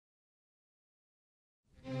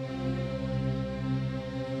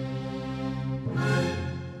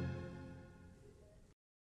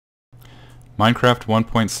Minecraft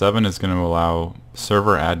 1.7 is going to allow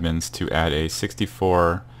server admins to add a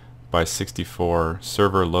 64 by 64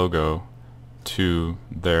 server logo to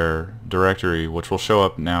their directory, which will show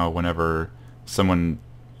up now whenever someone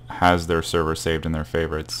has their server saved in their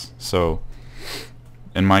favorites. So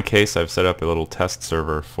in my case, I've set up a little test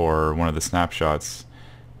server for one of the snapshots,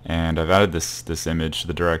 and I've added this image to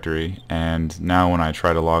the directory, and now when I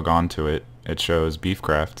try to log on to it, it shows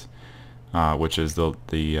Beefcraft, which is the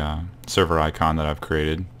server icon that I've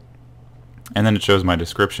created, and then it shows my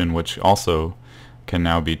description, which also can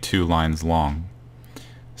now be 2 lines long.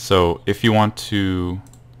 So if you want to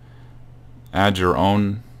add your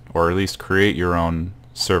own, or at least create your own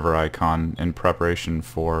server icon in preparation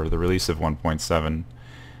for the release of 1.7,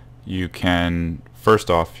 you can first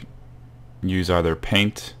off use either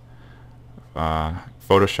Paint,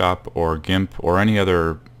 Photoshop, or Gimp, or any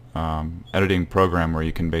other editing program where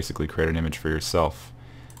you can basically create an image for yourself.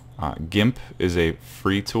 Gimp is a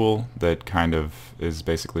free tool that kind of is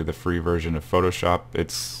basically the free version of Photoshop.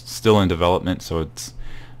 It's still in development, so it's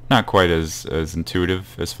not quite as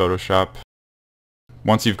intuitive as Photoshop.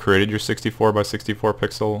 Once you've created your 64 by 64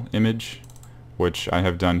 pixel image, which I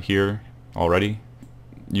have done here already,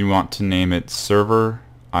 you want to name it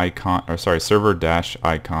server-icon, or sorry,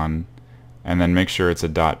 server-icon, and then make sure it's a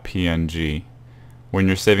 .png. When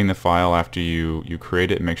you're saving the file after you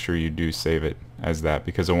create it, make sure you do save it as that,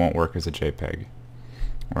 because it won't work as a JPEG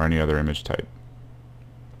or any other image type.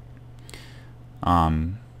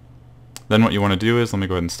 Then what you want to do is, let me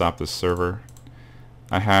go ahead and stop this server.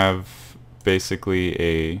 I have basically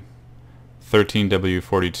a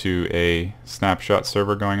 13W42A snapshot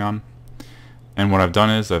server going on, and what I've done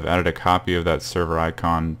is I've added a copy of that server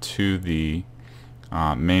icon to the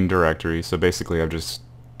main directory. So basically I've just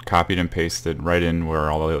copied and pasted right in where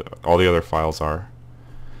all the other files are,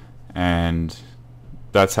 and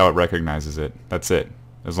that's how it recognizes it. That's it.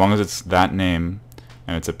 As long as it's that name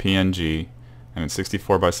and it's a PNG and it's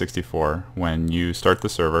 64 by 64, when you start the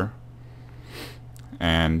server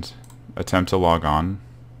and attempt to log on,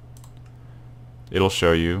 it'll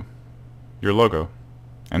show you your logo,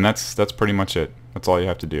 and that's pretty much it. That's all you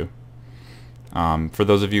have to do. For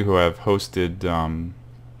those of you who have hosted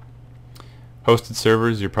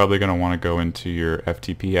servers, you're probably going to want to go into your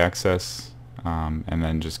FTP access and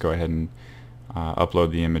then just go ahead and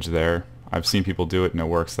upload the image there. I've seen people do it and it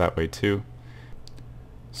works that way too.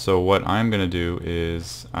 So what I'm going to do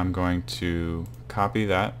is I'm going to copy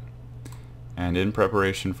that, and in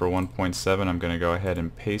preparation for 1.7 I'm going to go ahead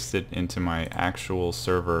and paste it into my actual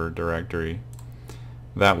server directory.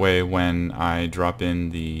 That way when I drop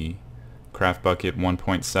in the CraftBucket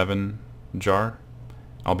 1.7 jar,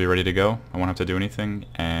 I'll be ready to go. I won't have to do anything,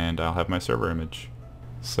 and I'll have my server image.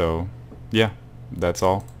 So yeah, that's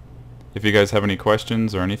all. If you guys have any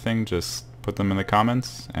questions or anything, just put them in the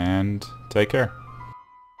comments, and take care.